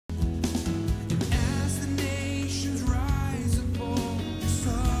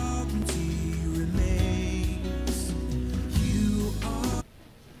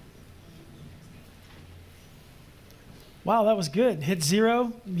Wow, that was good. Hit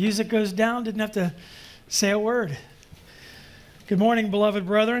 0, music goes down, didn't have to say a word. Good morning, beloved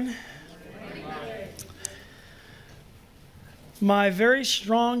brethren. My very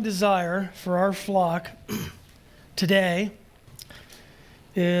strong desire for our flock today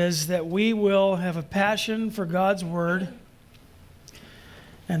is that we will have a passion for God's Word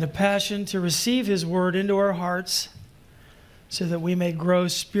and a passion to receive His Word into our hearts so that we may grow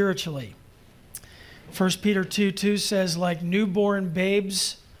spiritually. 1 Peter 2:2 says, like newborn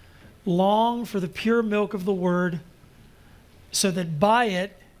babes, long for the pure milk of the Word, so that by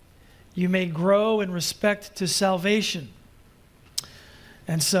it you may grow in respect to salvation.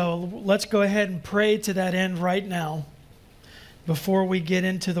 And so let's go ahead and pray to that end right now. Before we get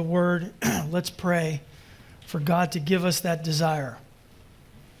into the Word, let's pray for God to give us that desire.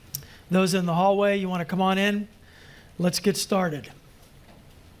 Those in the hallway, you want to come on in? Let's get started.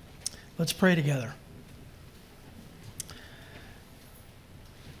 Let's pray together.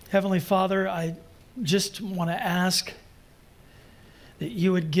 Heavenly Father, I just want to ask that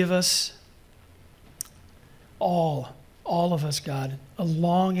you would give us all of us, God, a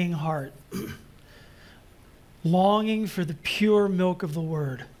longing heart, longing for the pure milk of the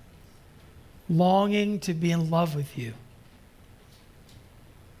Word, longing to be in love with you,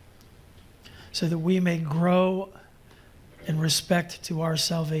 so that we may grow in respect to our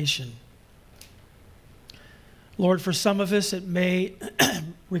salvation. Lord, for some of us, it may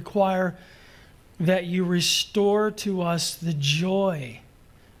require that you restore to us the joy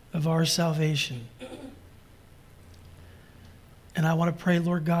of our salvation. And I want to pray,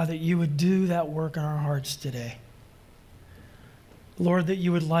 Lord God, that you would do that work in our hearts today. Lord, that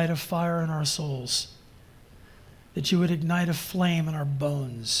you would light a fire in our souls, that you would ignite a flame in our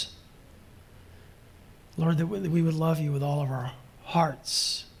bones. Lord, that we would love you with all of our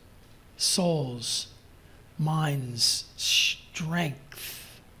hearts, souls, minds,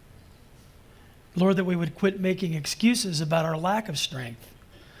 strength. Lord, that we would quit making excuses about our lack of strength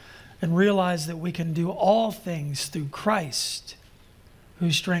and realize that we can do all things through Christ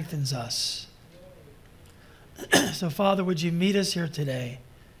who strengthens us. So, Father, would you meet us here today,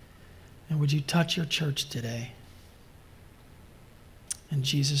 and would you touch your church today? In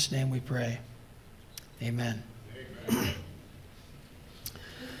Jesus' name we pray. Amen. Amen.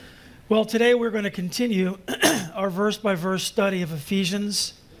 Well, today we're going to continue our verse-by-verse study of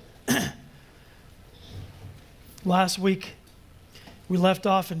Ephesians. Last week, we left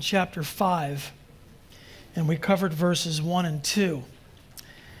off in chapter 5, and we covered verses 1 and 2.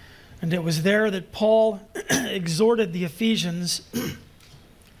 And it was there that Paul exhorted the Ephesians,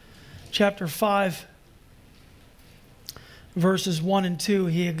 chapter 5, verses 1 and 2.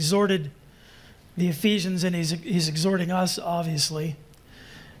 He exhorted the Ephesians, and he's exhorting us, obviously,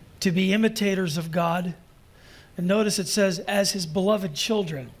 to be imitators of God. And notice it says, as his beloved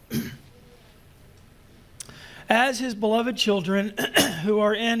children. As his beloved children who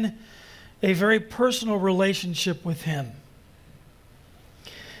are in a very personal relationship with him.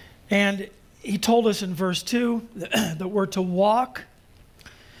 And he told us in verse 2 that we're to walk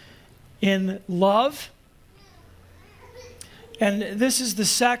in love. And this is the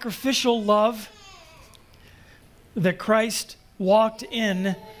sacrificial love that Christ walked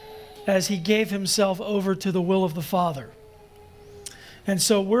in as he gave himself over to the will of the Father. And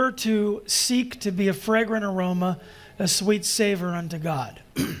so we're to seek to be a fragrant aroma, a sweet savor unto God.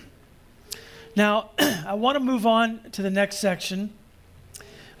 Now, I want to move on to the next section.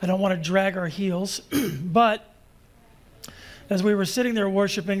 I don't want to drag our heels, but as we were sitting there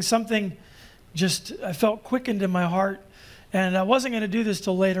worshiping, something just, I felt quickened in my heart, and I wasn't going to do this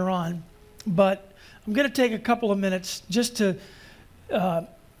till later on, but I'm going to take a couple of minutes just to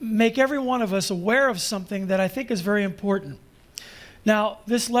make every one of us aware of something that I think is very important. Now,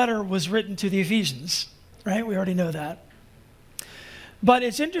 this letter was written to the Ephesians, right? We already know that. But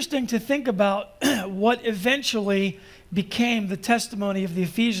it's interesting to think about what eventually became the testimony of the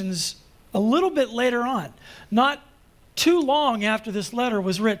Ephesians a little bit later on, not too long after this letter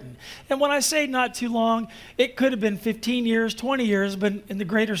was written. And when I say not too long, it could have been 15 years, 20 years, but in the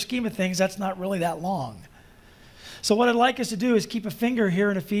greater scheme of things, that's not really that long. So what I'd like us to do is keep a finger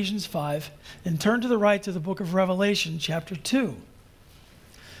here in Ephesians 5 and turn to the right to the book of Revelation, chapter 2.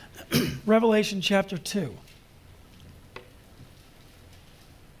 Revelation chapter 2.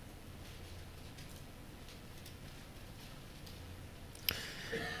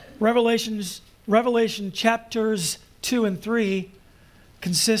 Revelation chapters 2 and 3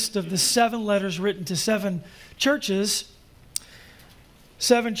 consist of the 7 letters written to 7 churches.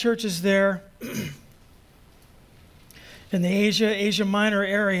 7 churches there in the Asia Minor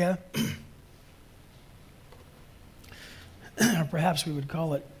area. or perhaps we would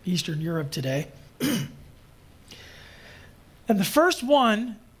call it Eastern Europe today. And the first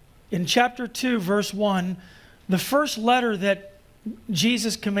one, in chapter 2, verse 1, the first letter that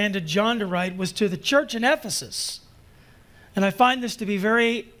Jesus commanded John to write was to the church in Ephesus. And I find this to be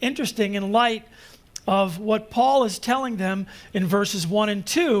very interesting in light of what Paul is telling them in verses 1 and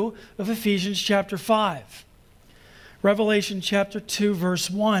 2 of Ephesians chapter 5. Revelation chapter 2, verse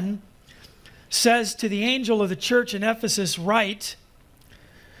 1 says, to the angel of the church in Ephesus write,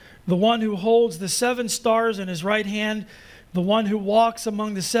 the one who holds the 7 stars in his right hand, the one who walks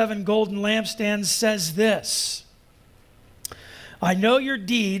among the 7 golden lampstands says this, I know your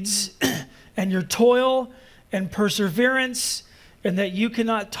deeds and your toil and perseverance, and that you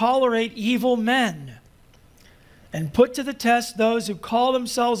cannot tolerate evil men, and put to the test those who call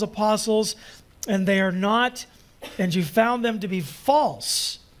themselves apostles, and they are not, and you found them to be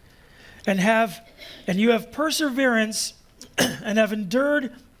false, and you have perseverance, and have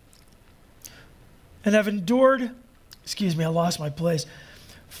endured, excuse me, I lost my place,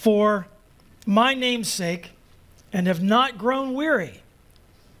 for my name's sake, and have not grown weary.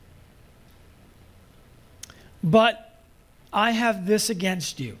 But I have this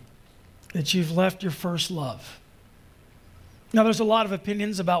against you, that you've left your first love. Now, there's a lot of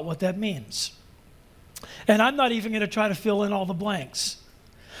opinions about what that means. And I'm not even going to try to fill in all the blanks.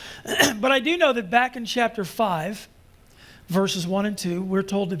 But I do know that back in chapter 5, verses 1 and 2, we're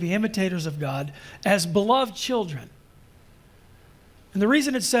told to be imitators of God as beloved children. And the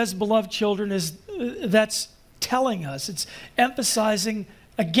reason it says beloved children is that's telling us, it's emphasizing,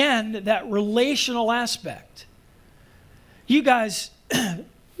 again, that relational aspect. You guys,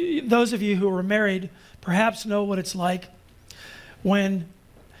 those of you who are married, perhaps know what it's like when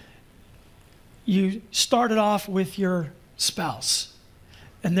you started off with your spouse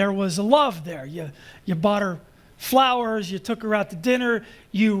and there was a love there. You bought her flowers, you took her out to dinner,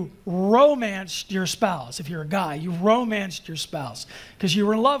 you romanced your spouse. If you're a guy, you romanced your spouse because you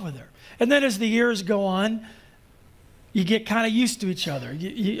were in love with her. And then as the years go on, you get kind of used to each other.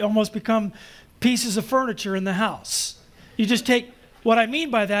 You almost become pieces of furniture in the house. You just take, what I mean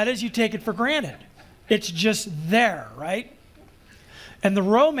by that is you take it for granted. It's just there, right? And the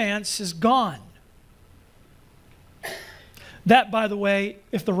romance is gone. That, by the way,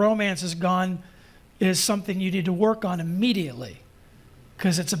 if the romance is gone, is something you need to work on immediately,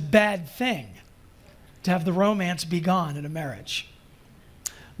 because it's a bad thing to have the romance be gone in a marriage.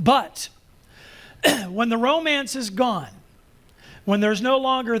 But when the romance is gone, when there's no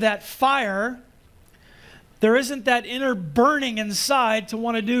longer that fire, there isn't that inner burning inside to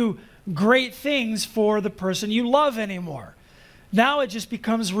want to do great things for the person you love anymore. Now it just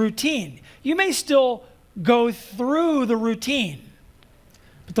becomes routine. You may still go through the routine,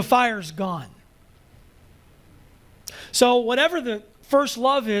 but the fire's gone. So whatever the first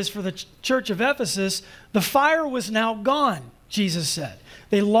love is for the church of Ephesus, the fire was now gone, Jesus said.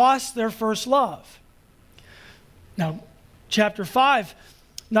 They lost their first love. Now, chapter 5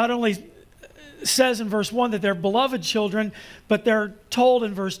 not only says in verse 1 that they're beloved children, but they're told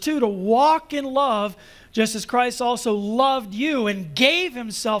in verse 2 to walk in love, just as Christ also loved you and gave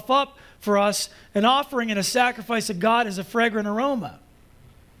himself up for us, an offering and a sacrifice of God as a fragrant aroma.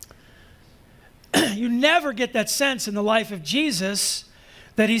 You never get that sense in the life of Jesus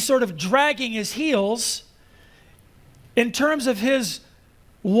that he's sort of dragging his heels in terms of his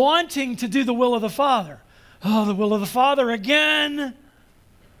wanting to do the will of the Father. Oh, the will of the Father again.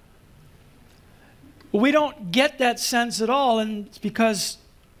 We don't get that sense at all, and it's because,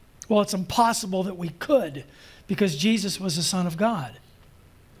 well, it's impossible that we could, because Jesus was the Son of God.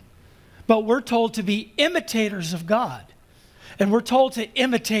 But we're told to be imitators of God, and we're told to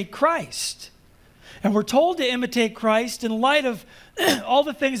imitate Christ. And we're told to imitate Christ in light of all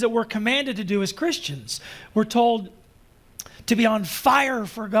the things that we're commanded to do as Christians. We're told to be on fire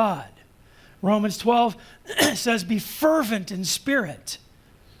for God. Romans 12 says, be fervent in spirit.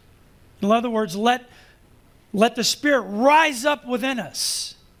 In other words, let the Spirit rise up within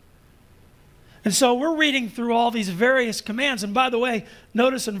us. And so we're reading through all these various commands. And by the way,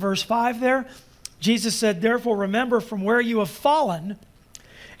 notice in verse 5 there, Jesus said, therefore remember from where you have fallen,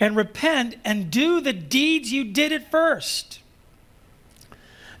 and repent and do the deeds you did at first.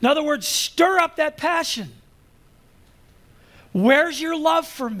 In other words, stir up that passion. Where's your love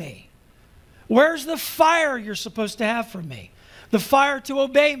for me? Where's the fire you're supposed to have for me? The fire to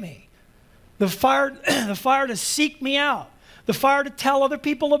obey me. The fire to seek me out. The fire to tell other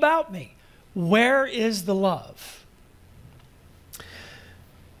people about me. Where is the love?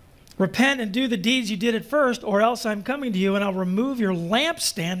 Repent and do the deeds you did at first, or else I'm coming to you and I'll remove your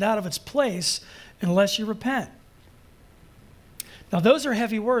lampstand out of its place unless you repent. Now, those are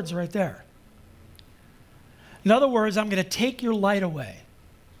heavy words right there. In other words, I'm going to take your light away.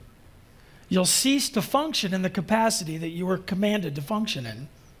 You'll cease to function in the capacity that you were commanded to function in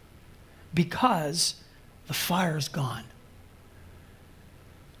because the fire is gone.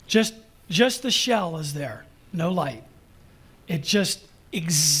 Just the shell is there, no light. It just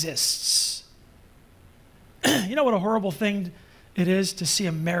exists. You know what a horrible thing it is to see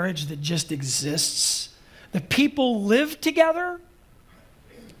a marriage that just exists? The people live together.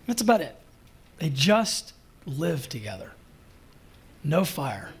 That's about it. They just live together. No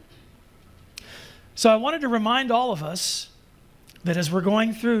fire. So I wanted to remind all of us that as we're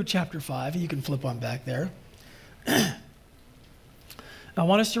going through chapter 5, you can flip on back there, I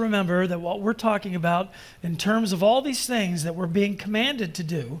want us to remember that what we're talking about in terms of all these things that we're being commanded to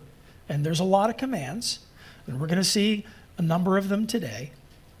do, and there's a lot of commands, and we're going to see a number of them today,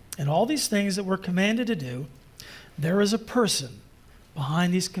 and all these things that we're commanded to do, there is a person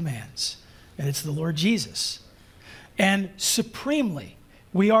behind these commands, and it's the Lord Jesus. And supremely,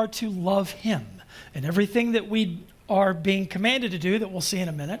 we are to love him. And everything that we are being commanded to do, that we'll see in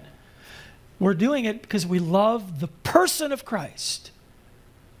a minute, we're doing it because we love the person of Christ.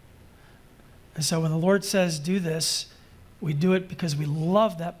 And so when the Lord says, do this, we do it because we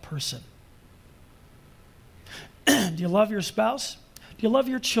love that person. Do you love your spouse? Do you love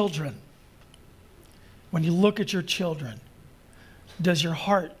your children? When you look at your children, does your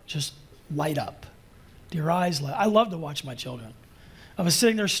heart just light up? Do your eyes light up? I love to watch my children. I was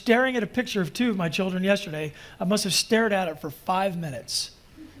sitting there staring at a picture of 2 of my children yesterday. I must have stared at it for 5 minutes.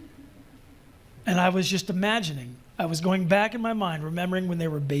 And I was just imagining. I was going back in my mind, remembering when they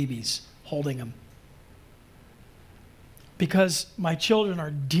were babies, holding them. Because my children are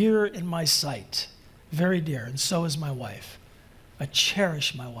dear in my sight, very dear, and so is my wife. I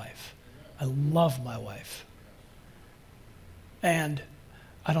cherish my wife. I love my wife. And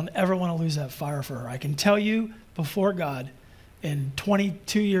I don't ever want to lose that fire for her. I can tell you before God, in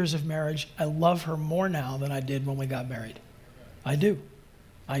 22 years of marriage, I love her more now than I did when we got married. I do.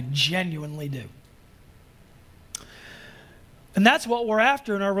 I genuinely do. And that's what we're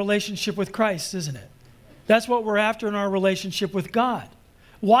after in our relationship with Christ, isn't it? That's what we're after in our relationship with God.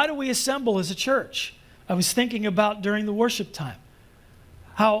 Why do we assemble as a church? I was thinking about during the worship time,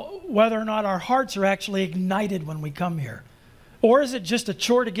 how whether or not our hearts are actually ignited when we come here. Or is it just a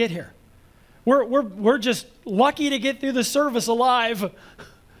chore to get here? We're just lucky to get through the service alive.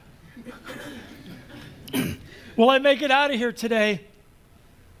 Will I make it out of here today?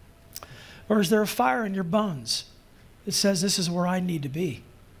 Or is there a fire in your bones that says, this is where I need to be?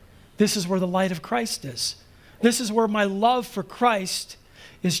 This is where the light of Christ is. This is where my love for Christ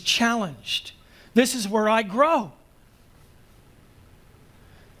is challenged. This is where I grow.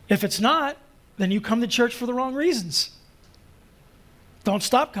 If it's not, then you come to church for the wrong reasons. Don't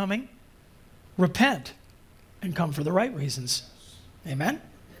stop coming. Repent and come for the right reasons. Amen?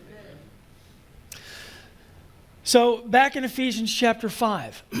 So back in Ephesians chapter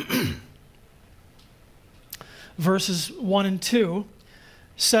 5, verses 1 and 2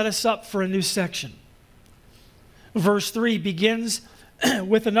 set us up for a new section. Verse 3 begins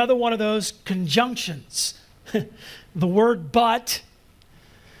with another one of those conjunctions. The word but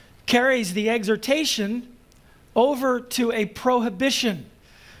carries the exhortation over to a prohibition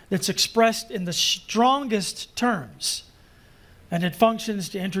that's expressed in the strongest terms. And it functions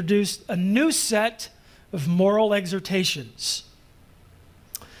to introduce a new set of moral exhortations.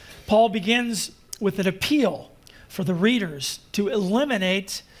 Paul begins with an appeal for the readers to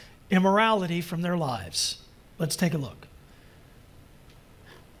eliminate immorality from their lives. Let's take a look.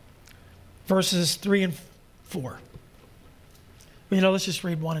 Verses 3 and 4. Let's just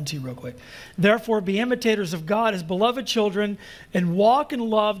read 1 and 2 real quick. Therefore, be imitators of God as beloved children, and walk in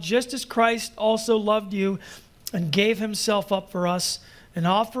love, just as Christ also loved you and gave himself up for us, an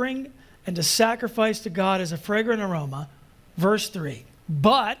offering and a sacrifice to God as a fragrant aroma. Verse 3.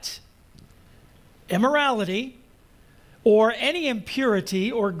 But immorality or any impurity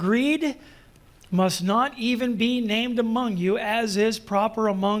or greed must not even be named among you, as is proper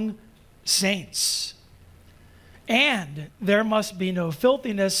among saints. And there must be no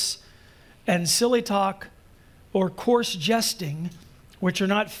filthiness and silly talk or coarse jesting, which are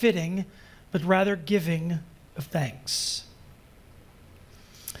not fitting, but rather giving of thanks.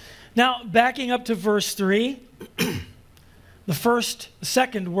 Now, backing up to verse 3, the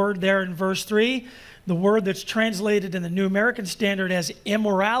second word there in verse 3, the word that's translated in the New American Standard as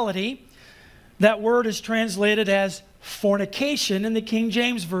immorality, that word is translated as fornication in the King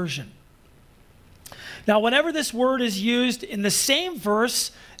James Version. Now, whenever this word is used in the same verse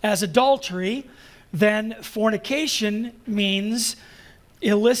as adultery, then fornication means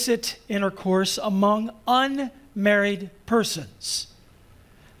illicit intercourse among unmarried persons.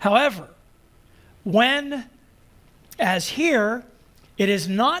 However, when, as here, it is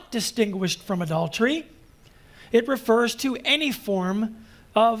not distinguished from adultery, it refers to any form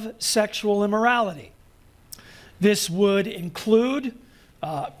of sexual immorality. This would include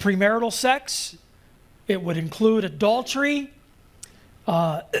premarital sex. It would include adultery,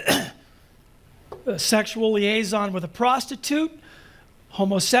 a sexual liaison with a prostitute,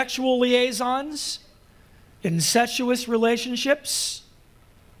 homosexual liaisons, incestuous relationships,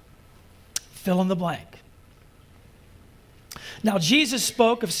 fill in the blank. Now, Jesus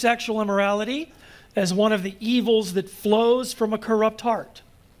spoke of sexual immorality as one of the evils that flows from a corrupt heart.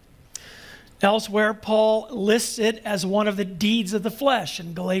 Elsewhere, Paul lists it as one of the deeds of the flesh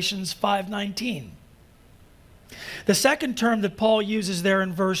in Galatians 5:19. The second term that Paul uses there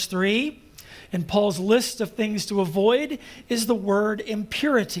in verse 3, in Paul's list of things to avoid, is the word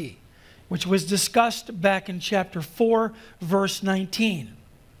impurity, which was discussed back in chapter 4, verse 19.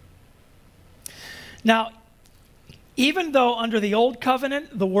 Now, even though under the Old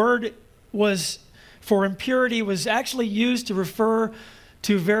Covenant, the word for impurity was actually used to refer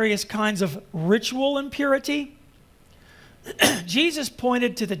to various kinds of ritual impurity, Jesus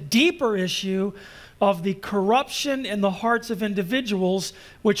pointed to the deeper issue of the corruption in the hearts of individuals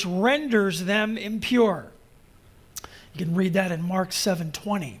which renders them impure. You can read that in Mark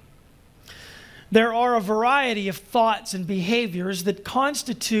 7:20. There are a variety of thoughts and behaviors that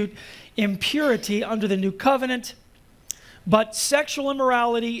constitute impurity under the New Covenant, but sexual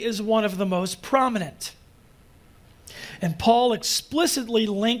immorality is one of the most prominent. And Paul explicitly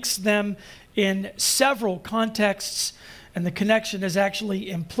links them in several contexts, and the connection is actually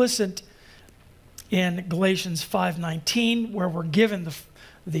implicit in Galatians 5:19, where we're given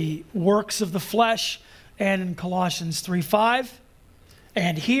the works of the flesh, and in Colossians 3:5,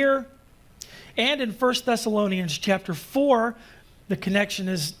 and here, and in 1 Thessalonians chapter 4, the connection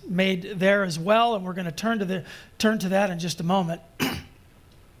is made there as well, and we're going to turn to that in just a moment.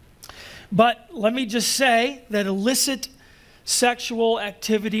 But let me just say that illicit sexual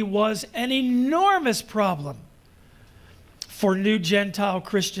activity was an enormous problem for new Gentile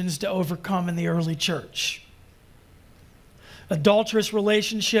Christians to overcome in the early church. Adulterous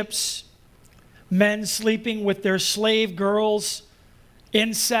relationships, men sleeping with their slave girls,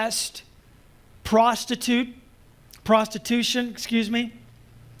 incest, prostitution,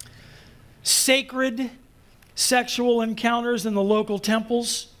 sacred sexual encounters in the local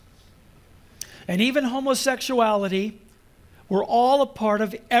temples, and even homosexuality were all a part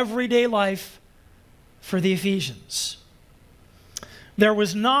of everyday life for the Ephesians. There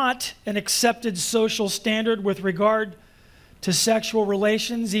was not an accepted social standard with regard to sexual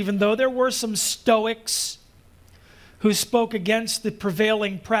relations, even though there were some Stoics who spoke against the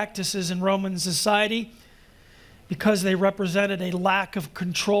prevailing practices in Roman society because they represented a lack of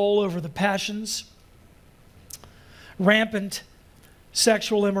control over the passions. Rampant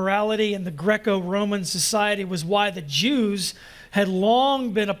sexual immorality in the Greco-Roman society was why the Jews had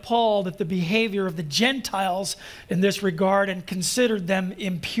long been appalled at the behavior of the Gentiles in this regard and considered them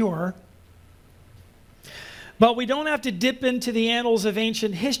impure. But we don't have to dip into the annals of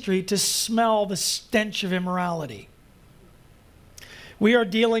ancient history to smell the stench of immorality. We are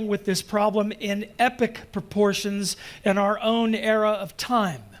dealing with this problem in epic proportions in our own era of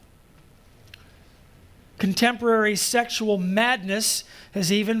time. Contemporary sexual madness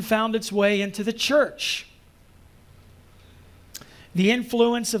has even found its way into the church. The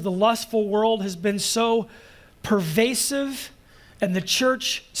influence of the lustful world has been so pervasive and the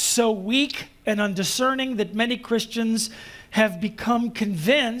church so weak and undiscerning that many Christians have become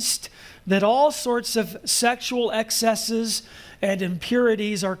convinced that all sorts of sexual excesses and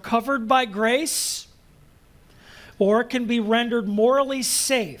impurities are covered by grace or can be rendered morally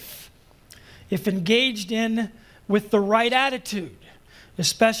safe if engaged in with the right attitude,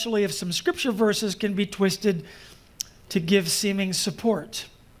 especially if some scripture verses can be twisted to give seeming support.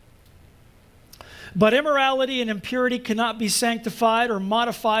 But immorality and impurity cannot be sanctified or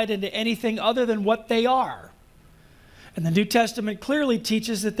modified into anything other than what they are. And the New Testament clearly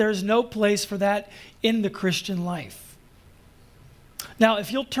teaches that there's no place for that in the Christian life. Now,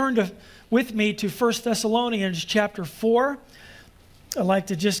 if you'll turn with me to 1 Thessalonians chapter 4, I'd like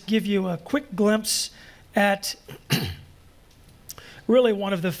to just give you a quick glimpse at really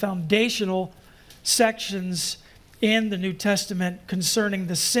one of the foundational sections in the New Testament concerning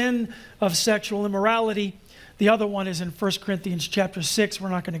the sin of sexual immorality. The other one is in 1 Corinthians chapter 6. We're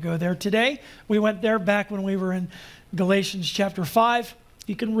not going to go there today. We went there back when we were in Galatians chapter 5.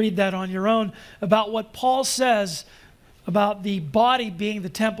 You can read that on your own about what Paul says about the body being the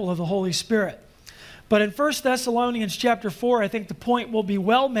temple of the Holy Spirit. But in 1 Thessalonians chapter 4, I think the point will be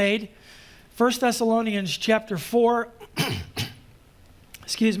well made. 1 Thessalonians chapter 4,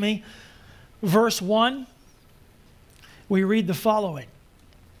 excuse me, verse 1, we read the following.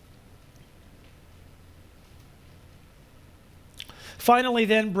 Finally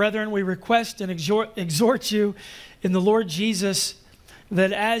then, brethren, we request and exhort you in the Lord Jesus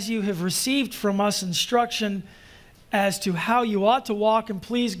that as you have received from us instruction as to how you ought to walk and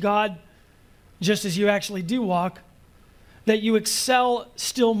please God, just as you actually do walk, that you excel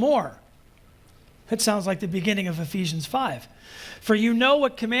still more. That sounds like the beginning of Ephesians 5. For you know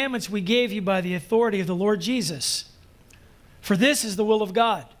what commandments we gave you by the authority of the Lord Jesus. For this is the will of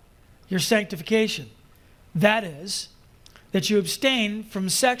God, your sanctification. That is, that you abstain from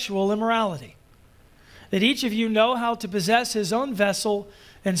sexual immorality. That each of you know how to possess his own vessel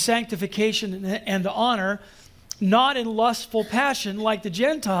in sanctification and honor, not in lustful passion like the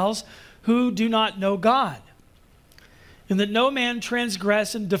Gentiles who do not know God. And that no man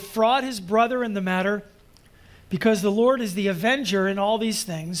transgress and defraud his brother in the matter, because the Lord is the avenger in all these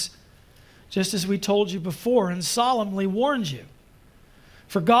things, just as we told you before and solemnly warned you.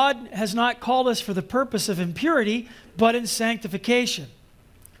 For God has not called us for the purpose of impurity, but in sanctification.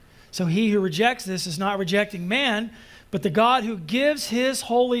 So he who rejects this is not rejecting man, but the God who gives his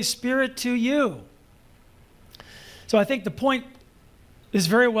Holy Spirit to you. So I think the point is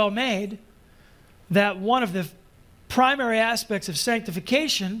very well made that one of the primary aspects of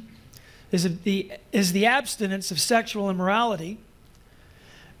sanctification is the abstinence of sexual immorality.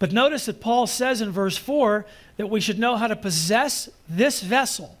 But notice that Paul says in verse 4 that we should know how to possess this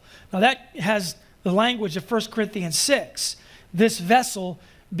vessel. Now that has the language of 1 Corinthians 6, this vessel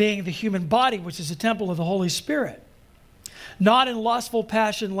being the human body, which is a temple of the Holy Spirit. Not in lustful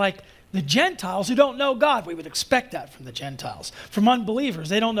passion like the Gentiles who don't know God. We would expect that from the Gentiles, from unbelievers.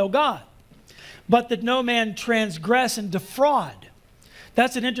 They don't know God. But that no man transgress and defraud.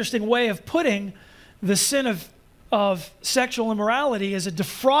 That's an interesting way of putting the sin of sexual immorality as a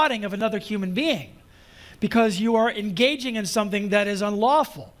defrauding of another human being, because you are engaging in something that is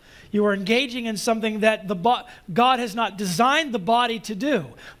unlawful. You are engaging in something that God has not designed the body to do.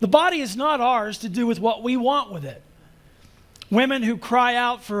 The body is not ours to do with what we want with it. Women who cry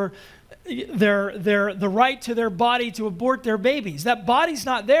out for the right to their body to abort their babies. That body's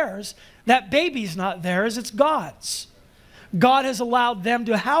not theirs. That baby's not theirs. It's God's. God has allowed them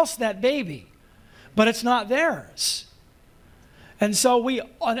to house that baby, but it's not theirs. And so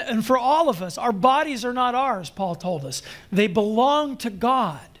and for all of us, our bodies are not ours, Paul told us. They belong to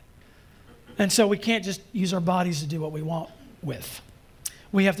God. And so we can't just use our bodies to do what we want with.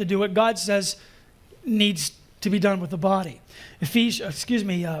 We have to do what God says needs to be done with the body. Hebrews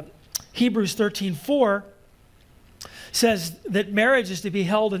 13:4 says that marriage is to be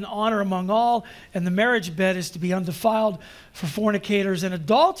held in honor among all, and the marriage bed is to be undefiled. For fornicators and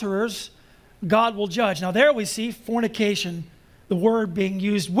adulterers, God will judge. Now there we see fornication, the word being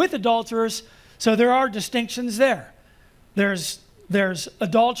used with adulterers, so there are distinctions there. There's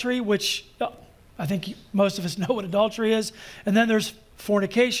adultery, which I think most of us know what adultery is, and then there's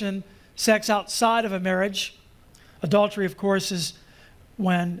fornication, sex outside of a marriage. Adultery, of course, is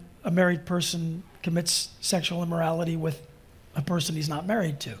when a married person commits sexual immorality with a person he's not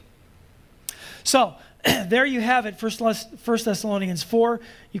married to. So, there you have it, 1 Thessalonians 4.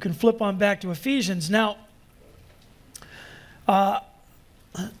 You can flip on back to Ephesians. Now, I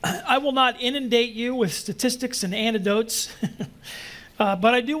will not inundate you with statistics and anecdotes, but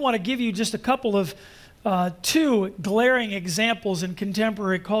I do want to give you just a couple of two glaring examples in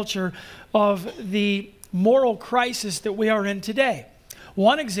contemporary culture of the moral crisis that we are in today.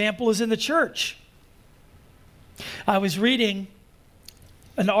 One example is in the church. I was reading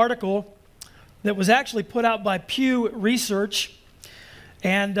an article that was actually put out by Pew Research,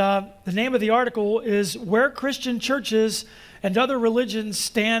 and the name of the article is "Where Christian Churches and Other Religions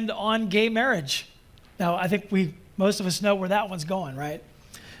Stand on Gay Marriage." Now, I think most of us know where that one's going, right?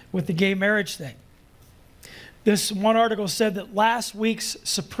 With the gay marriage thing. This one article said that last week's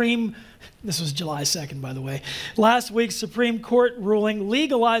this was July 2nd, by the way, last week's Supreme Court ruling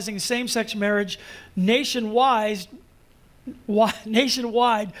legalizing same-sex marriage nationwide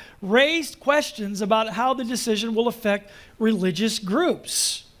raised questions about how the decision will affect religious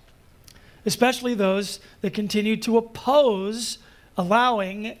groups, especially those that continue to oppose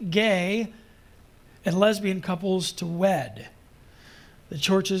allowing gay and lesbian couples to wed.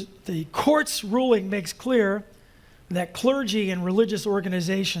 The court's ruling makes clear that clergy and religious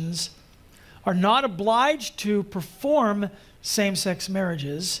organizations are not obliged to perform same-sex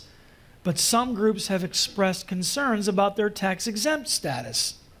marriages, but some groups have expressed concerns about their tax-exempt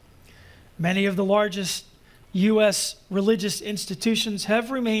status. Many of the largest U.S. religious institutions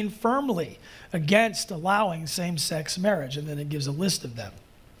have remained firmly against allowing same-sex marriage, and then it gives a list of them.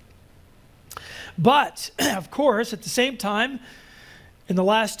 But, of course, at the same time, in the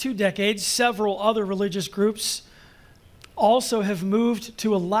last 2 decades, several other religious groups also have moved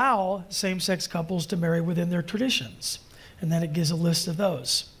to allow same-sex couples to marry within their traditions. And then it gives a list of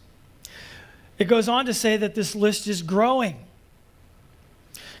those. It goes on to say that this list is growing.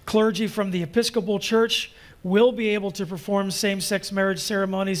 Clergy from the Episcopal Church will be able to perform same-sex marriage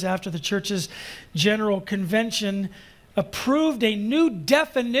ceremonies after the church's General Convention approved a new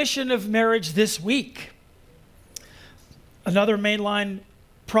definition of marriage this week. Another mainline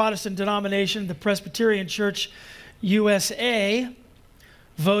Protestant denomination, the Presbyterian Church USA,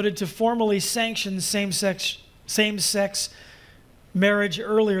 voted to formally sanction same-sex marriage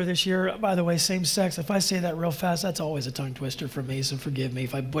earlier this year. By the way, same-sex, if I say that real fast, that's always a tongue twister for me, so forgive me.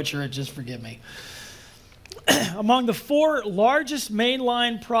 If I butcher it, just forgive me. Among the 4 largest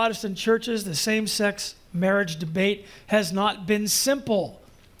mainline Protestant churches, the same-sex marriage debate has not been simple.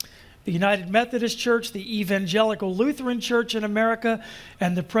 The United Methodist Church, the Evangelical Lutheran Church in America,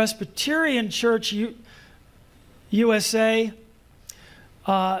 and the Presbyterian Church USA,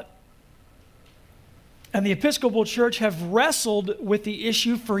 and the Episcopal Church have wrestled with the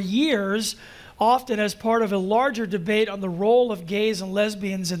issue for years, often as part of a larger debate on the role of gays and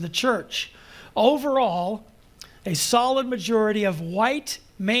lesbians in the church. Overall, a solid majority of white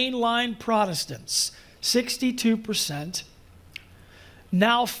mainline Protestants, 62%,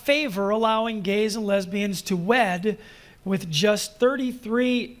 now favor allowing gays and lesbians to wed, with just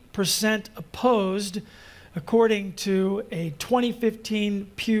 33% opposed, according to a 2015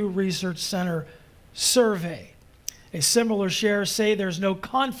 Pew Research Center survey. A similar share say there's no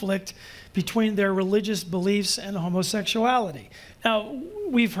conflict between their religious beliefs and homosexuality. Now,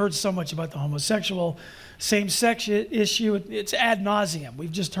 we've heard so much about the homosexual same-sex issue. It's ad nauseum.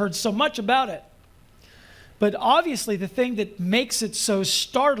 We've just heard so much about it. But obviously, the thing that makes it so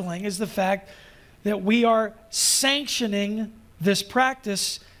startling is the fact that we are sanctioning this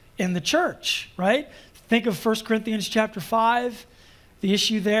practice in the church, right? Think of 1 Corinthians chapter 5, the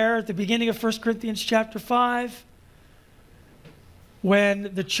issue there at the beginning of 1 Corinthians chapter 5,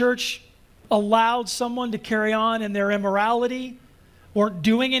 when the church allowed someone to carry on in their immorality, weren't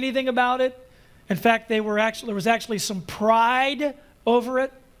doing anything about it. In fact, there was actually some pride over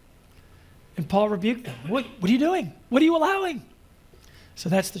it. And Paul rebuked them. What are you doing? What are you allowing? So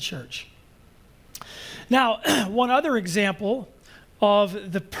that's the church. Now, one other example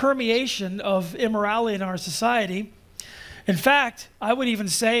of the permeation of immorality in our society, in fact, I would even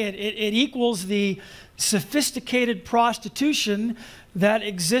say it equals the sophisticated prostitution that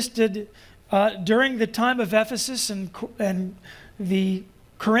existed during the time of Ephesus and the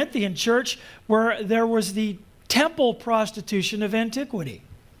Corinthian church, where there was the temple prostitution of antiquity.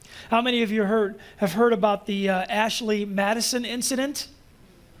 How many of you have heard about the Ashley Madison incident?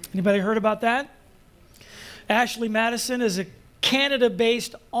 Anybody heard about that? Ashley Madison is a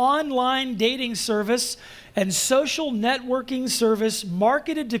Canada-based online dating service and social networking service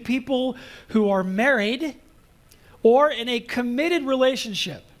marketed to people who are married or in a committed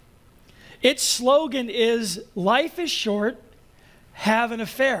relationship. Its slogan is, "Life is short, have an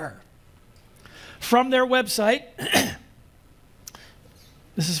affair." From their website,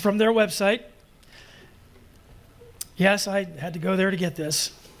 this is from their website. Yes, I had to go there to get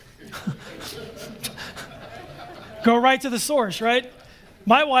this. Go right to the source, right?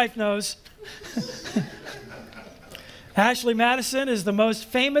 My wife knows. Ashley Madison is the most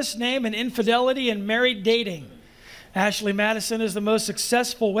famous name in infidelity and married dating. Ashley Madison is the most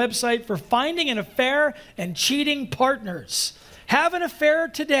successful website for finding an affair and cheating partners. Have an affair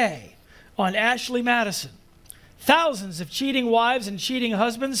today on Ashley Madison. Thousands of cheating wives and cheating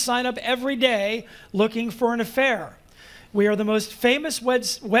husbands sign up every day looking for an affair. We are the most famous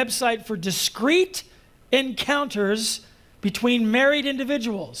website for discreet encounters between married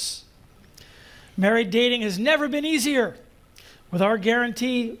individuals. Married dating has never been easier. With our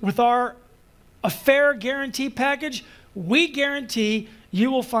affair guarantee package, we guarantee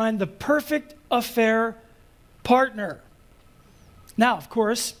you will find the perfect affair partner. Now, of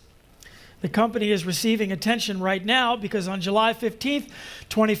course, the company is receiving attention right now because on July 15th,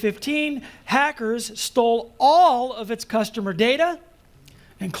 2015, hackers stole all of its customer data,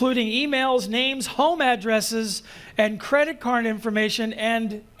 including emails, names, home addresses, and credit card information,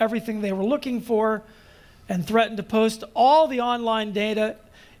 and everything they were looking for, and threatened to post all the online data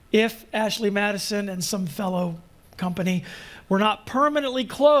if Ashley Madison and some fellow company were not permanently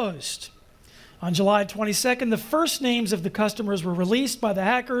closed. On July 22nd, the first names of the customers were released by the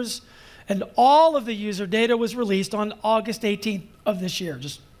hackers, and all of the user data was released on August 18th of this year,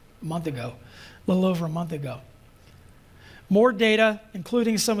 just a month ago, a little over a month ago. More data,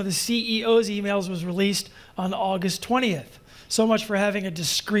 including some of the CEO's emails, was released on August 20th. So much for having a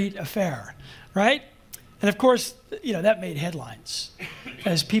discreet affair, right? And of course, that made headlines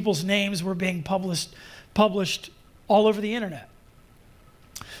as people's names were being published all over the internet.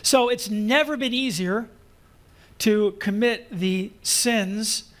 So it's never been easier to commit the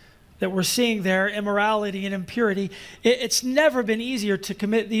sins that we're seeing there, immorality and impurity. It's never been easier to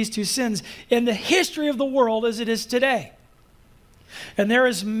commit these two sins in the history of the world as it is today. And there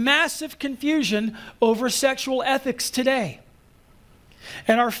is massive confusion over sexual ethics today.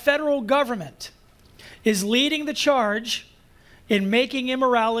 And our federal government is leading the charge in making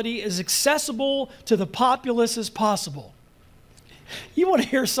immorality as accessible to the populace as possible. You want to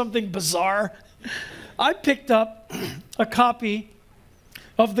hear something bizarre? I picked up a copy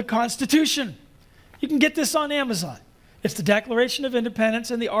of the Constitution. You can get this on Amazon. It's the Declaration of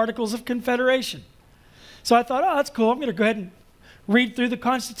Independence and the Articles of Confederation. So I thought, oh, that's cool. I'm going to go ahead and read through the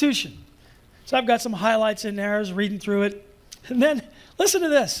Constitution. So I've got some highlights in there. I was reading through it. And then, listen to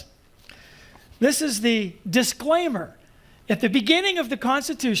this. This is the disclaimer. At the beginning of the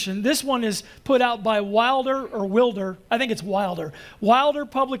Constitution, this one is put out by Wilder, I think it's Wilder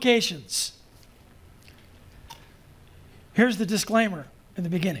Publications. Here's the disclaimer in the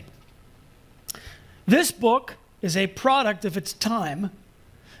beginning. This book is a product of its time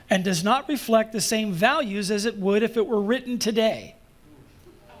and does not reflect the same values as it would if it were written today.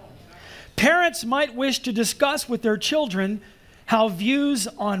 Parents might wish to discuss with their children how views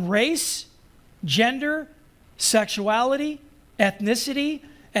on race, gender, sexuality, ethnicity,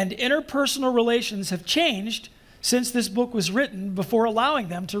 and interpersonal relations have changed since this book was written before allowing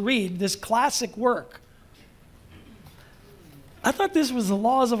them to read this classic work. I thought this was the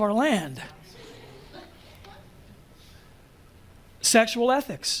laws of our land. Sexual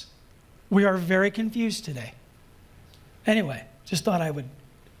ethics. We are very confused today. Anyway, just thought I would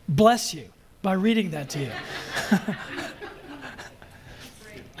bless you by reading that to you.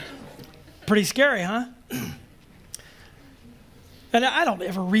 Pretty scary, huh? And I don't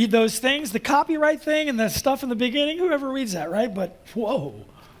ever read those things, the copyright thing and the stuff in the beginning. Whoever reads that, right? But whoa,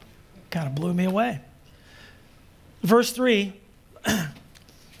 kind of blew me away. Verse 3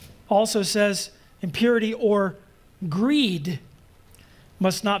 also says, impurity or greed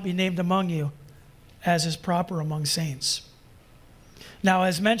must not be named among you, as is proper among saints. Now,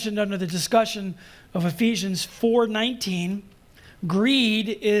 as mentioned under the discussion of Ephesians 4:19, greed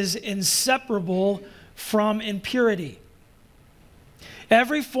is inseparable from impurity.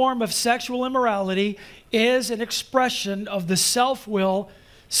 Every form of sexual immorality is an expression of the self-will,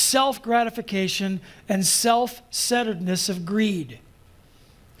 self-gratification, and self-centeredness of greed.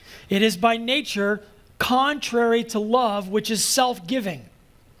 It is by nature contrary to love, which is self-giving.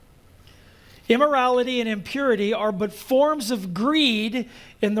 Immorality and impurity are but forms of greed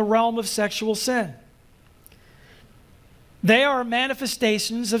in the realm of sexual sin. They are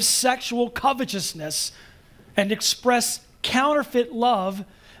manifestations of sexual covetousness and express counterfeit love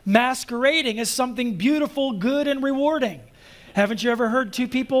masquerading as something beautiful, good, and rewarding. Haven't you ever heard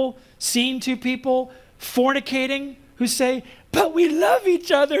seen two people fornicating who say, but we love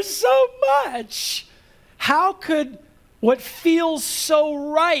each other so much? How could what feels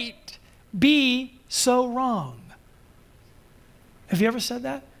so right be so wrong? Have you ever said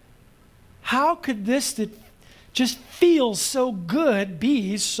that? How could this that just feels so good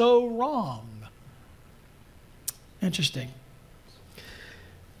be so wrong? Interesting.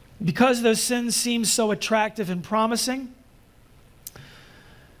 Because those sins seem so attractive and promising,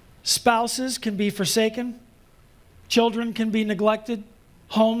 spouses can be forsaken, children can be neglected,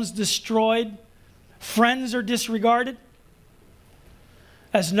 homes destroyed, friends are disregarded,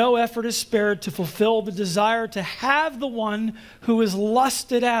 as no effort is spared to fulfill the desire to have the one who is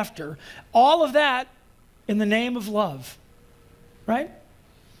lusted after. All of that in the name of love, right?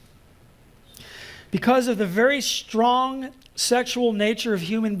 Because of the very strong sexual nature of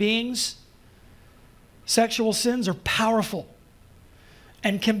human beings, sexual sins are powerful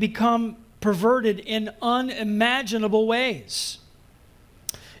and can become perverted in unimaginable ways.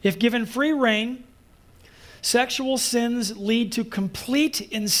 If given free rein, sexual sins lead to complete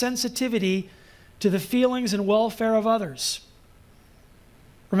insensitivity to the feelings and welfare of others.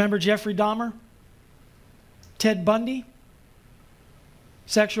 Remember Jeffrey Dahmer? Ted Bundy?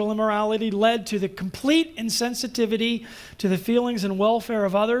 Sexual immorality led to the complete insensitivity to the feelings and welfare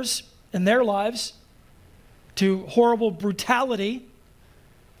of others in their lives. to horrible brutality,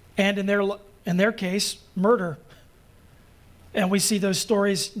 and in their case, murder. And we see those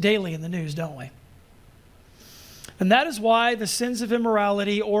stories daily in the news, don't we? And that is why the sins of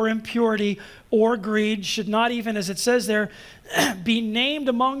immorality or impurity or greed should not even, as it says there, be named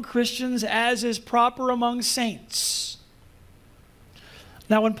among Christians as is proper among saints.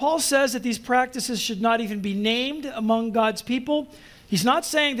 Now, when Paul says that these practices should not even be named among God's people, he's not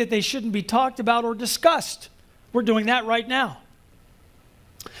saying that they shouldn't be talked about or discussed. We're doing that right now.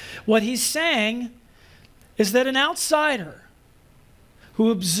 What he's saying is that an outsider who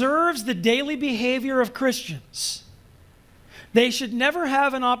observes the daily behavior of Christians, they should never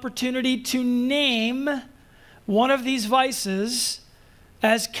have an opportunity to name one of these vices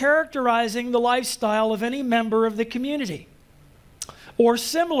as characterizing the lifestyle of any member of the community. Or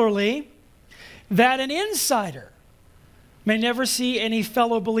similarly, that an insider may never see any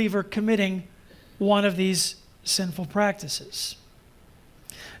fellow believer committing one of these sinful practices.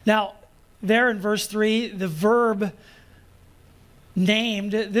 Now, there in verse 3, the verb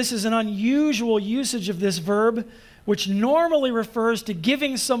named, this is an unusual usage of this verb, which normally refers to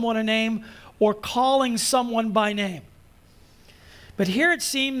giving someone a name or calling someone by name. But here it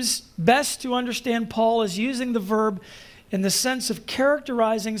seems best to understand Paul as using the verb in the sense of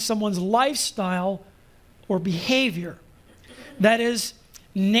characterizing someone's lifestyle or behavior. That is,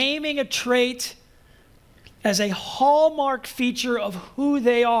 naming a trait as a hallmark feature of who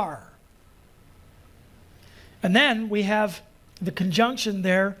they are. And then we have the conjunction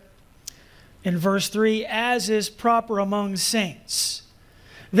there in verse 3, as is proper among saints.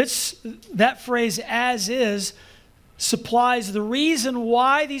 That phrase, as is, supplies the reason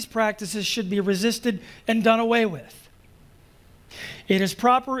why these practices should be resisted and done away with. It is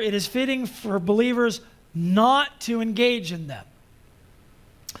proper, it is fitting for believers not to engage in them.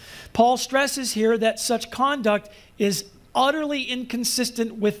 Paul stresses here that such conduct is utterly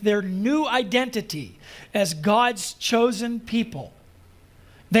inconsistent with their new identity as God's chosen people.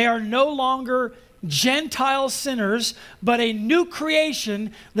 They are no longer Gentile sinners, but a new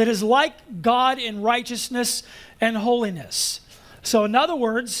creation that is like God in righteousness and holiness. So in other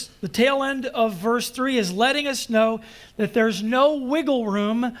words, the tail end of verse 3 is letting us know that there's no wiggle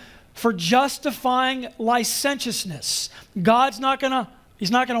room for justifying licentiousness. He's not going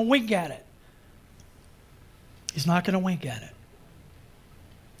to wink at it. He's not going to wink at it.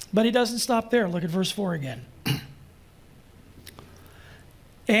 But he doesn't stop there. Look at verse 4 again.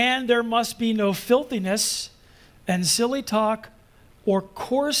 And there must be no filthiness and silly talk or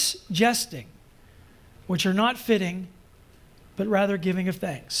coarse jesting, which are not fitting, but rather giving of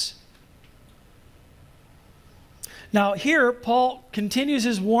thanks. Now here, Paul continues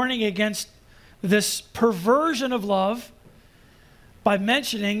his warning against this perversion of love by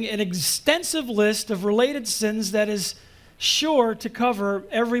mentioning an extensive list of related sins that is sure to cover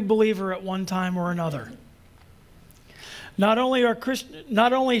every believer at one time or another. Not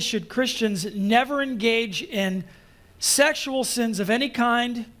only should Christians never engage in sexual sins of any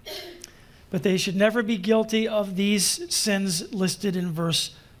kind, but they should never be guilty of these sins listed in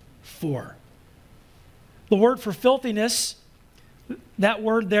verse 4. The word for filthiness, that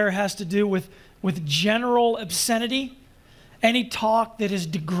word there has to do with general obscenity, any talk that is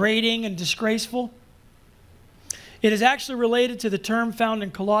degrading and disgraceful. It is actually related to the term found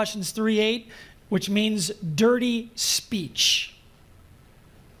in Colossians 3:8, which means dirty speech.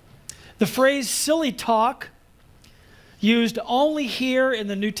 The phrase silly talk, used only here in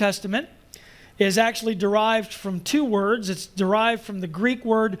the New Testament, is actually derived from two words. It's derived from the Greek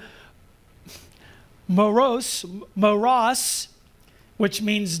word moros, which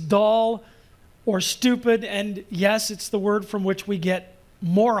means dull or stupid, and yes, it's the word from which we get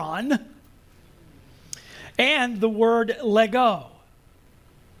moron, and the word lego,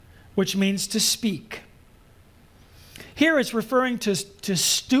 which means to speak. Here it's referring to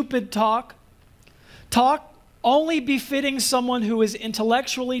stupid talk only befitting someone who is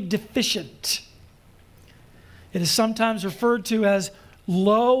intellectually deficient. It is sometimes referred to as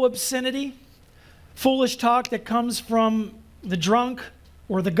low obscenity, foolish talk that comes from the drunk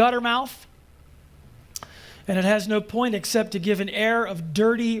or the gutter mouth, and it has no point except to give an air of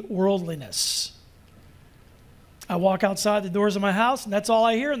dirty worldliness. I walk outside the doors of my house, and that's all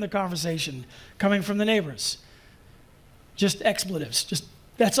I hear in the conversation coming from the neighbors. Just expletives.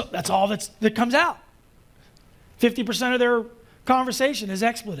 That's all that comes out. 50% of their conversation is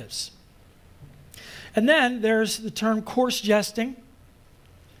expletives. And then there's the term coarse jesting.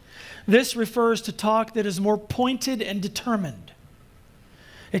 This refers to talk that is more pointed and determined.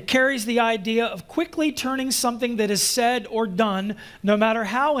 It carries the idea of quickly turning something that is said or done, no matter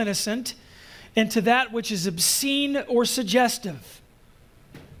how innocent, into that which is obscene or suggestive.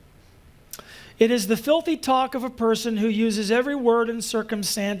 It is the filthy talk of a person who uses every word and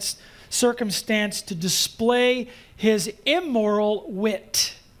circumstance to display his immoral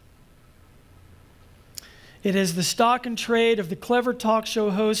wit. It is the stock and trade of the clever talk show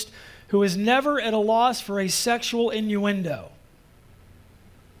host who is never at a loss for a sexual innuendo.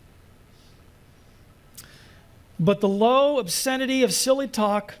 But the low obscenity of silly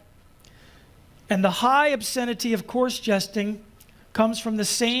talk and the high obscenity of coarse jesting comes from the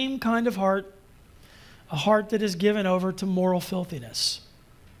same kind of heart, a heart that is given over to moral filthiness.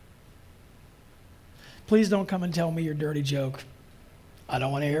 Please don't come and tell me your dirty joke. I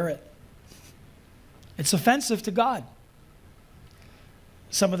don't want to hear it. It's offensive to God.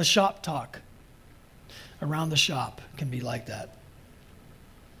 Some of the shop talk around the shop can be like that.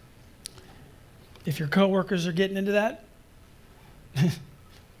 If your coworkers are getting into that,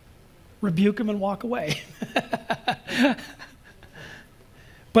 rebuke them and walk away.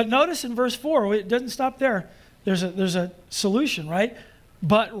 But notice in verse 4, it doesn't stop there. There's a solution, right?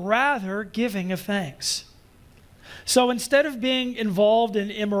 But rather giving of thanks. So instead of being involved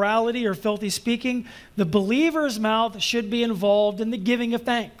in immorality or filthy speaking, the believer's mouth should be involved in the giving of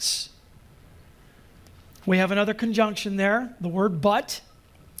thanks. We have another conjunction there, the word but.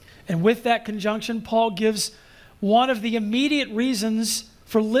 And with that conjunction, Paul gives one of the immediate reasons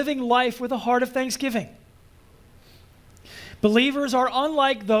for living life with a heart of thanksgiving. Believers are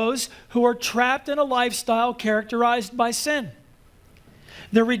unlike those who are trapped in a lifestyle characterized by sin.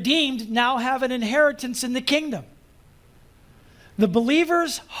 The redeemed now have an inheritance in the kingdom. The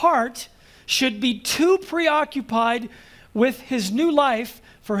believer's heart should be too preoccupied with his new life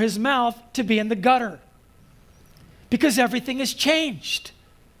for his mouth to be in the gutter, because everything has changed.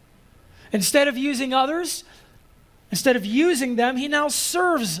 Instead of using them, he now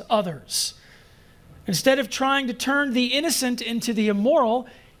serves others. Instead of trying to turn the innocent into the immoral,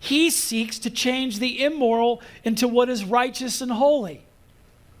 he seeks to change the immoral into what is righteous and holy.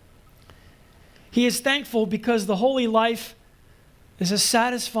 He is thankful because the holy life is a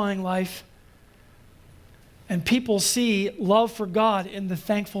satisfying life, and people see love for God in the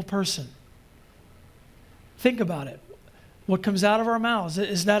thankful person. Think about it. What comes out of our mouths,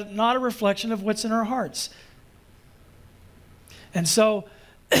 is that not a reflection of what's in our hearts? And so,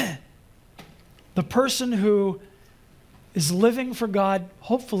 the person who is living for God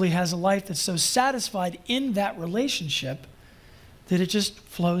hopefully has a life that's so satisfied in that relationship that it just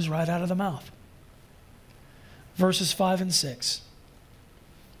flows right out of the mouth. Verses 5 and 6.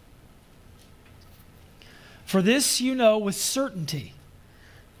 For this you know with certainty,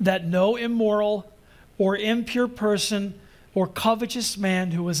 that no immoral or impure person or covetous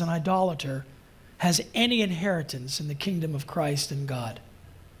man who is an idolater has any inheritance in the kingdom of Christ and God.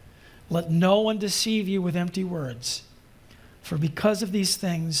 Let no one deceive you with empty words, for because of these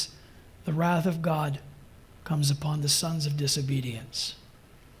things the wrath of God comes upon the sons of disobedience.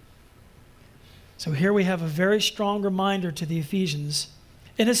 So here we have a very strong reminder to the Ephesians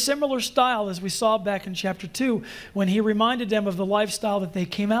in a similar style as we saw back in chapter 2 when he reminded them of the lifestyle that they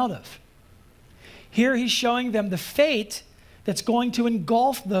came out of. Here he's showing them the fate that's going to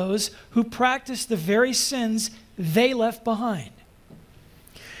engulf those who practice the very sins they left behind.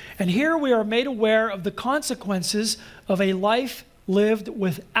 And here we are made aware of the consequences of a life lived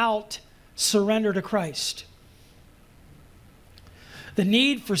without surrender to Christ. The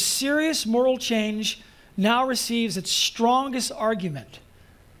need for serious moral change now receives its strongest argument,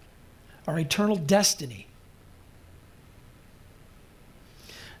 our eternal destiny.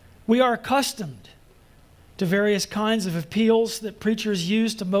 We are accustomed to various kinds of appeals that preachers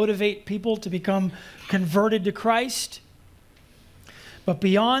use to motivate people to become converted to Christ. But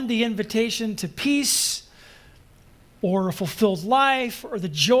beyond the invitation to peace or a fulfilled life or the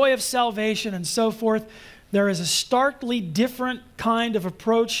joy of salvation and so forth, there is a starkly different kind of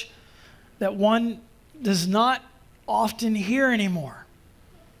approach that one does not often hear anymore.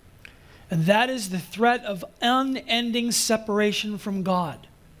 And that is the threat of unending separation from God,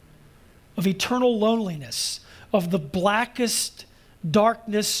 of eternal loneliness, of the blackest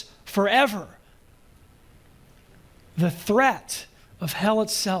darkness forever. The threat of hell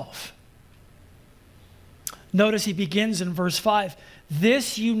itself. Notice he begins in verse 5,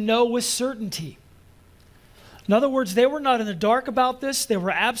 this you know with certainty. In other words, they were not in the dark about this. They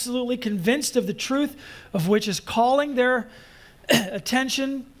were absolutely convinced of the truth of which is calling their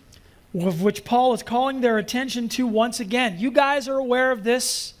attention, of which Paul is calling their attention to once again. You guys are aware of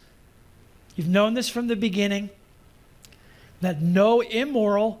this. You've known this from the beginning, that no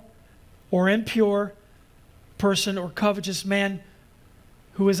immoral or impure person or covetous man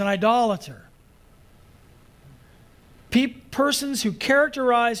who is an idolater Persons who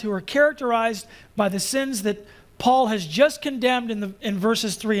are characterized by the sins that Paul has just condemned in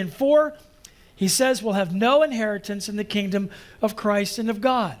verses 3 and 4, he says will have no inheritance in the kingdom of Christ and of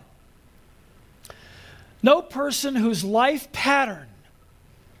God. No person whose life pattern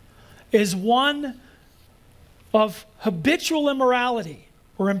is one of habitual immorality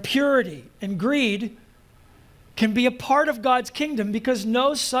or impurity and greed can be a part of God's kingdom, because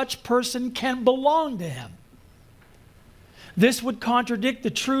no such person can belong to him. This would contradict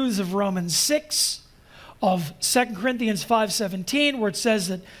the truths of Romans 6, of 2 Corinthians 5:17, where it says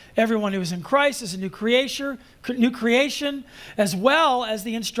that everyone who is in Christ is a new creation, as well as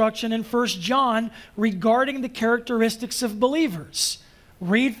the instruction in 1 John regarding the characteristics of believers.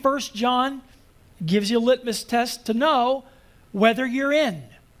 Read 1 John, it gives you a litmus test to know whether you're in.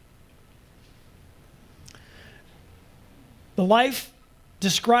 The life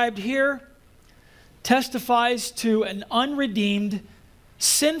described here testifies to an unredeemed,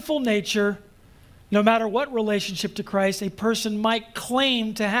 sinful nature, no matter what relationship to Christ a person might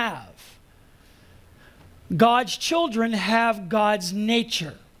claim to have. God's children have God's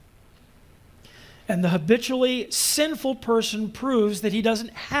nature. And the habitually sinful person proves that he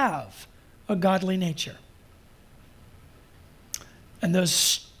doesn't have a godly nature. And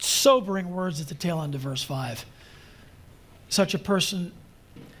those sobering words at the tail end of verse 5. Such a person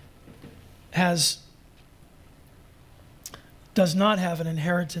does not have an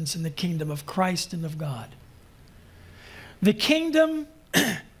inheritance in the kingdom of Christ and of God. The kingdom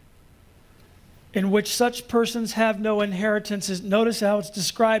in which such persons have no inheritance is, notice how it's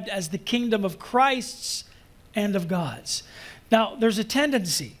described as the kingdom of Christ's and of God's. Now, there's a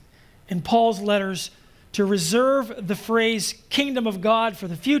tendency in Paul's letters to reserve the phrase kingdom of God for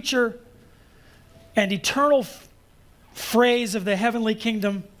the future and eternal phrase of the heavenly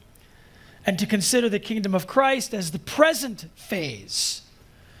kingdom, and to consider the kingdom of Christ as the present phase,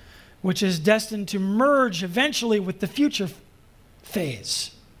 which is destined to merge eventually with the future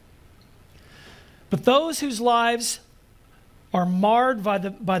phase. But those whose lives are marred by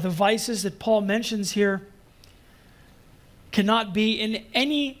the vices that Paul mentions here cannot be in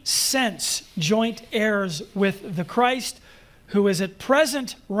any sense joint heirs with the Christ, who is at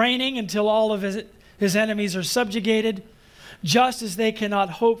present reigning until all of his enemies are subjugated, just as they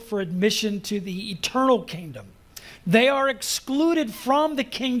cannot hope for admission to the eternal kingdom. They are excluded from the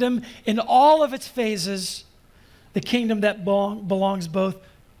kingdom in all of its phases, the kingdom that belongs both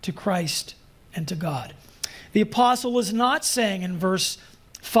to Christ and to God. The apostle is not saying in verse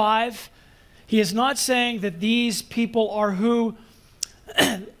 5, he is not saying that these people are who,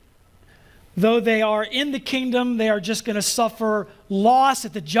 though they are in the kingdom, they are just going to suffer loss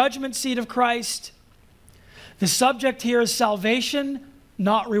at the judgment seat of Christ. The subject here is salvation,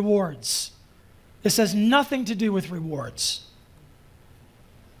 not rewards. This has nothing to do with rewards.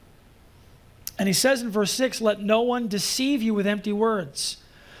 And he says in verse 6, let no one deceive you with empty words,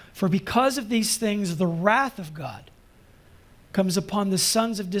 for because of these things the wrath of God comes upon the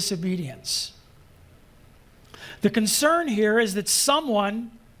sons of disobedience. The concern here is that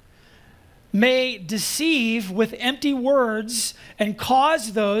someone may deceive with empty words and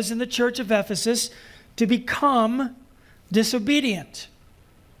cause those in the church of Ephesus to become disobedient.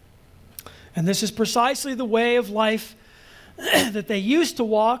 And this is precisely the way of life that they used to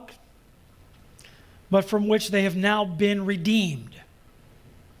walk, but from which they have now been redeemed.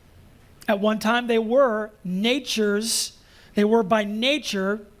 At one time they were by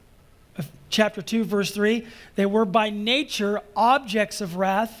nature, chapter 2, verse 3, they were by nature objects of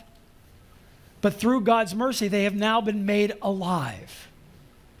wrath, but through God's mercy they have now been made alive.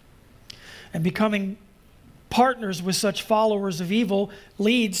 And becoming partners with such followers of evil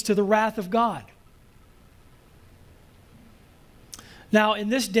leads to the wrath of God. Now, in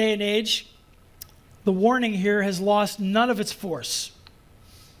this day and age, the warning here has lost none of its force.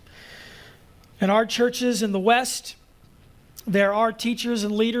 In our churches in the West, there are teachers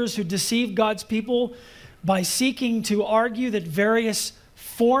and leaders who deceive God's people by seeking to argue that various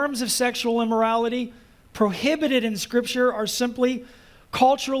forms of sexual immorality prohibited in Scripture are simply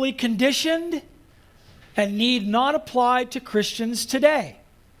culturally conditioned and need not apply to Christians today.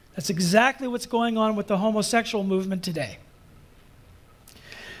 That's exactly what's going on with the homosexual movement today.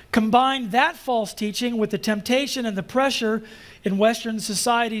 Combine that false teaching with the temptation and the pressure in Western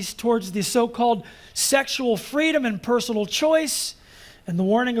societies towards the so-called sexual freedom and personal choice, and the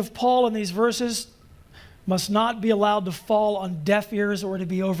warning of Paul in these verses must not be allowed to fall on deaf ears or to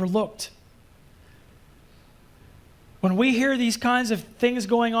be overlooked. When we hear these kinds of things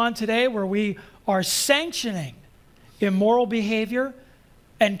going on today where we are sanctioning immoral behavior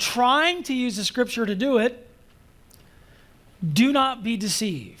and trying to use the Scripture to do it, Do not be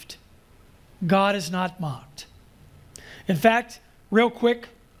deceived. God is not mocked. In fact, real quick,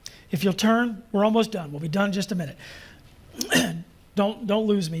 if you'll turn, we're almost done. We'll be done in just a minute. Don't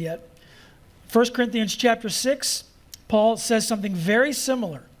lose me yet. 1 Corinthians chapter 6, Paul says something very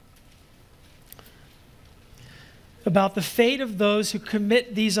similar about the fate of those who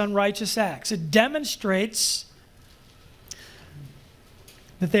commit these unrighteous acts. It demonstrates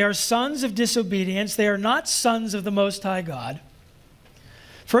that they are sons of disobedience. They are not sons of the Most High God.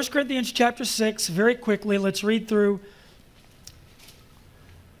 1 Corinthians chapter 6, very quickly, let's read through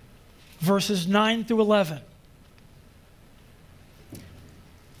verses 9 through 11.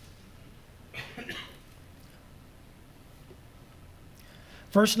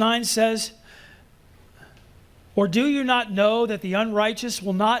 Verse 9 says, "Or do you not know that the unrighteous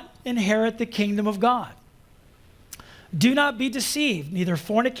will not inherit the kingdom of God? Do not be deceived, neither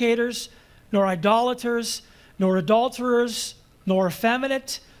fornicators, nor idolaters, nor adulterers, nor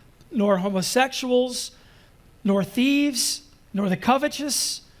effeminate, nor homosexuals, nor thieves, nor the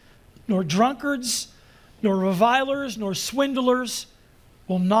covetous, nor drunkards, nor revilers, nor swindlers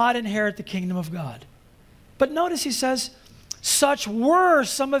will not inherit the kingdom of God." But notice he says, "Such were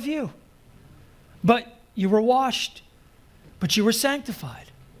some of you, but you were washed, but you were sanctified,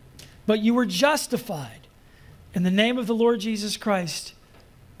 but you were justified in the name of the Lord Jesus Christ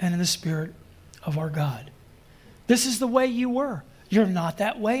and in the Spirit of our God." This is the way you were. You're not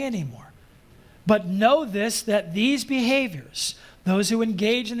that way anymore. But know this, that these behaviors, those who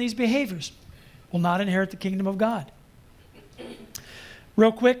engage in these behaviors, will not inherit the kingdom of God.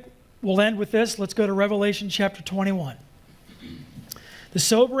 Real quick, we'll end with this. Let's go to Revelation chapter 21. The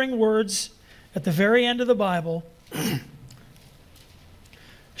sobering words at the very end of the Bible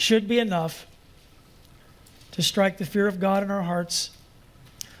should be enough to strike the fear of God in our hearts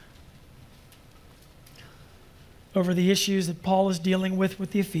over the issues that Paul is dealing with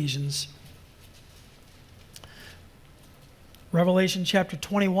the Ephesians. Revelation chapter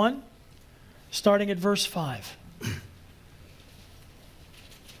 21, starting at verse 5.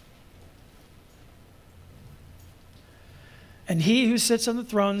 "And he who sits on the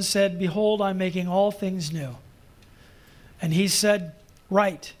throne said, 'Behold, I'm making all things new.' And he said,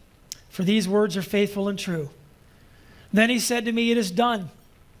 'Write, for these words are faithful and true.' Then he said to me, 'It is done.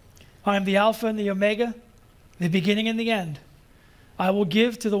 I am the Alpha and the Omega, the beginning and the end. I will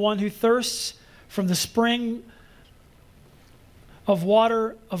give to the one who thirsts from the spring of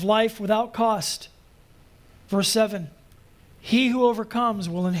water of life without cost.'" Verse 7, "He who overcomes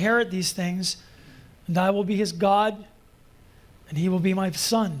will inherit these things, and I will be his God, and he will be my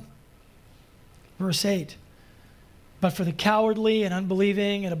son." Verse 8, "But for the cowardly and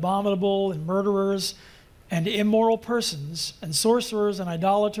unbelieving and abominable and murderers and immoral persons and sorcerers and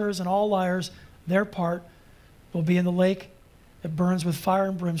idolaters and all liars, their part will be in the lake that burns with fire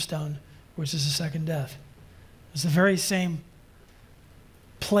and brimstone, which is the second death." It's the very same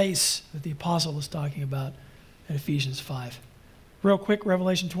place that the apostle is talking about in Ephesians 5. Real quick,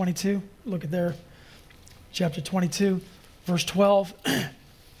 Revelation 22. Look at there. Chapter 22, verse 12.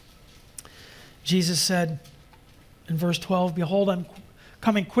 Jesus said in verse 12, "Behold, I'm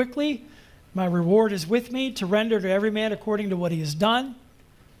coming quickly. My reward is with me to render to every man according to what he has done."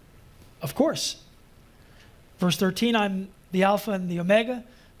 Of course. Verse 13, "I'm the Alpha and the Omega,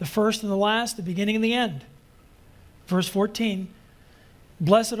 the first and the last, the beginning and the end." Verse 14,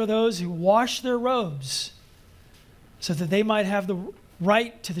 "Blessed are those who wash their robes, so that they might have the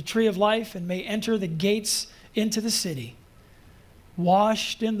right to the tree of life and may enter the gates into the city.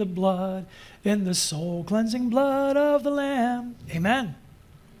 Washed in the blood, in the soul-cleansing blood of the Lamb." Amen.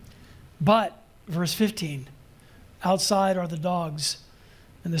 But, verse 15, "Outside are the dogs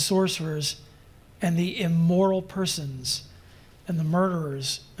and the sorcerers and the immoral persons and the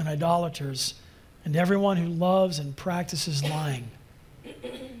murderers and idolaters and everyone who loves and practices lying."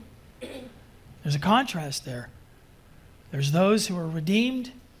 There's a contrast there. There's those who are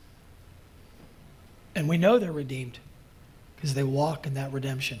redeemed, and we know they're redeemed because they walk in that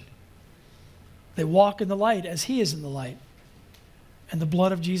redemption. They walk in the light as he is in the light. And the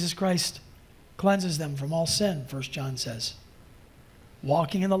blood of Jesus Christ cleanses them from all sin, 1 John says.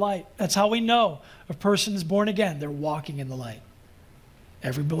 Walking in the light. That's how we know a person is born again. They're walking in the light.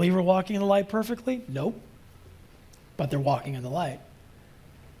 Every believer walking in the light perfectly? Nope. But they're walking in the light.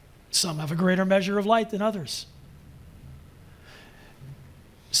 Some have a greater measure of light than others.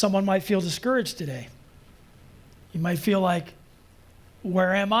 Someone might feel discouraged today. You might feel like,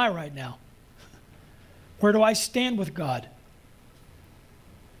 where am I right now? Where do I stand with God?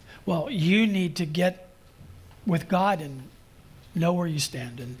 Well, you need to get with God and know where you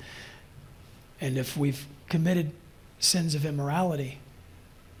stand. And if we've committed sins of immorality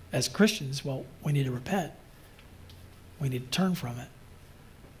as Christians, well, we need to repent. We need to turn from it.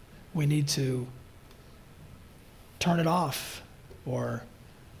 We need to turn it off or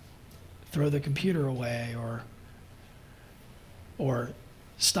throw the computer away or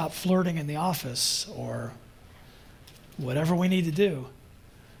stop flirting in the office or whatever we need to do.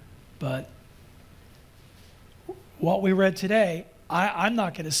 But what we read today, I'm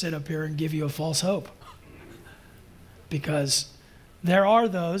not going to sit up here and give you a false hope, because there are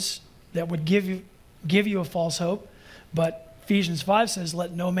those that would give you a false hope, but Ephesians 5 says,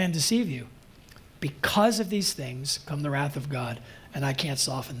 let no man deceive you. Because of these things come the wrath of God, and I can't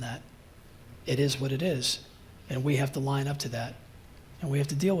soften that. It is what it is, and we have to line up to that, and we have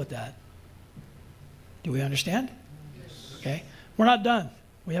to deal with that. Do we understand? Yes. Okay. We're not done.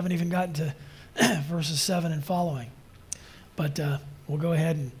 We haven't even gotten to verses 7 and following. But we'll go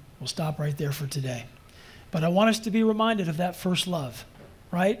ahead and we'll stop right there for today. But I want us to be reminded of that first love,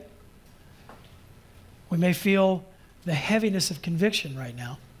 right? We may feel the heaviness of conviction right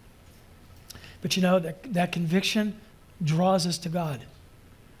now. But you know, that conviction draws us to God.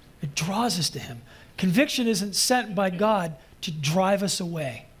 It draws us to Him. Conviction isn't sent by God to drive us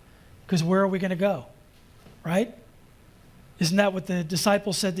away, because where are we going to go, right? Isn't that what the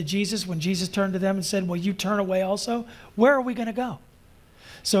disciples said to Jesus when Jesus turned to them and said, will you turn away also? Where are we going to go?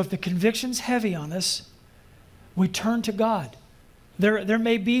 So if the conviction's heavy on us, we turn to God. There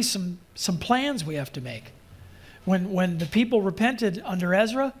may be some plans we have to make. When the people repented under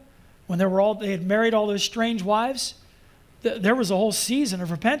Ezra, when they had married all those strange wives, there was a whole season of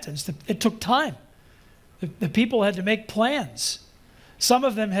repentance. It took time. The people had to make plans. Some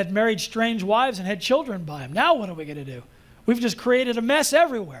of them had married strange wives and had children by them. Now what are we going to do? We've just created a mess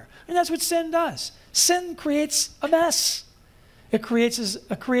everywhere. And that's what sin does. Sin creates a mess. It creates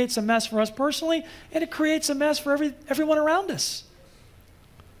a mess for us personally, and it creates a mess for everyone around us.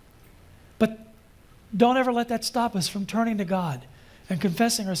 But don't ever let that stop us from turning to God and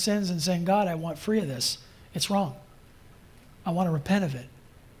confessing our sins and saying, God, I want free of this. It's wrong. I want to repent of it.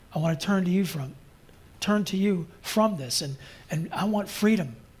 I want to turn to you from this, and I want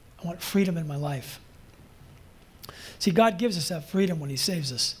freedom. I want freedom in my life. See, God gives us that freedom when He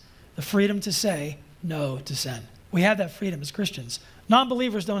saves us. The freedom to say no to sin. We have that freedom as Christians.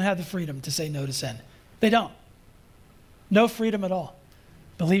 Non-believers don't have the freedom to say no to sin. They don't. No freedom at all.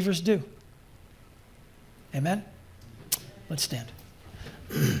 Believers do. Amen? Let's stand.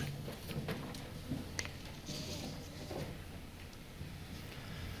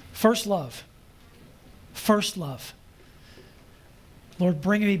 First love. First love. Lord,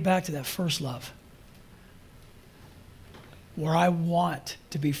 bring me back to that first love, where I want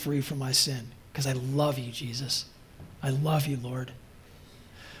to be free from my sin, because I love you, Jesus. I love you, Lord.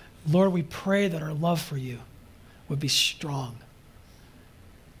 Lord, we pray that our love for you would be strong.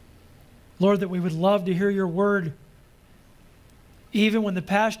 Lord, that we would love to hear your word, even when the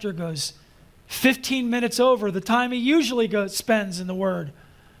pastor goes 15 minutes over the time he usually spends in the word.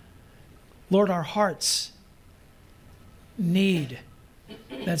 Lord, our hearts need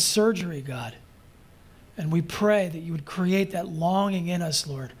that surgery, God. And we pray that you would create that longing in us,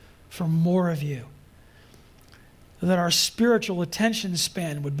 Lord, for more of you. That our spiritual attention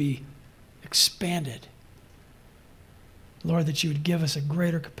span would be expanded. Lord, that you would give us a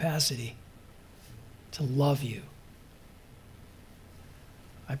greater capacity to love you.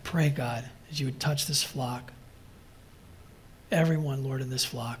 I pray, God, that you would touch this flock. Everyone, Lord, in this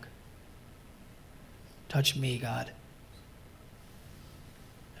flock. Touch me, God.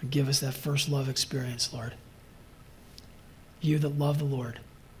 And give us that first love experience, Lord. You that love the Lord,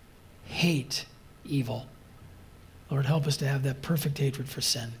 hate evil. Lord, help us to have that perfect hatred for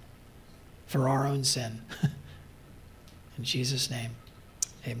sin, for our own sin. In Jesus' name,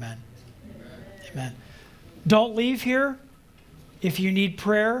 amen. Amen. Don't leave here. If you need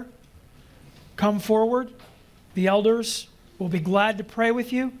prayer, come forward. The elders will be glad to pray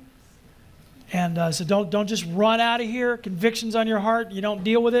with you. And so don't just run out of here. Convictions on your heart, you don't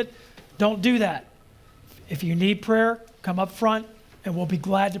deal with it. Don't do that. If you need prayer, come up front, and we'll be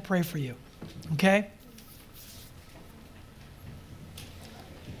glad to pray for you. Okay?